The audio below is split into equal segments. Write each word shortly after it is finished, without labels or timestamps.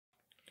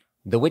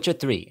The Witcher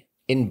 3,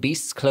 in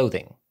beast's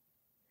clothing.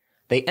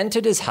 They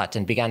entered his hut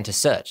and began to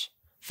search.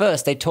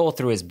 First, they tore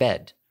through his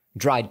bed.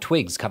 Dried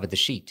twigs covered the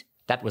sheet.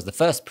 That was the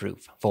first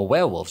proof, for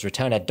werewolves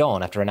return at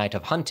dawn after a night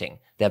of hunting,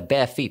 their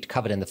bare feet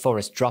covered in the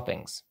forest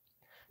droppings.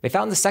 They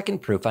found the second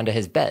proof under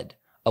his bed,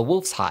 a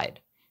wolf's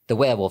hide. The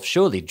werewolf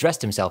surely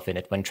dressed himself in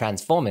it when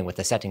transforming with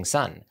the setting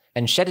sun,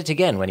 and shed it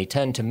again when he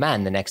turned to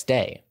man the next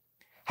day.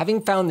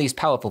 Having found these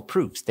powerful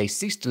proofs, they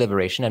ceased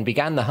deliberation and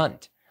began the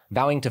hunt,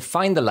 vowing to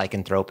find the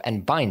lycanthrope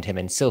and bind him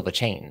in silver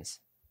chains.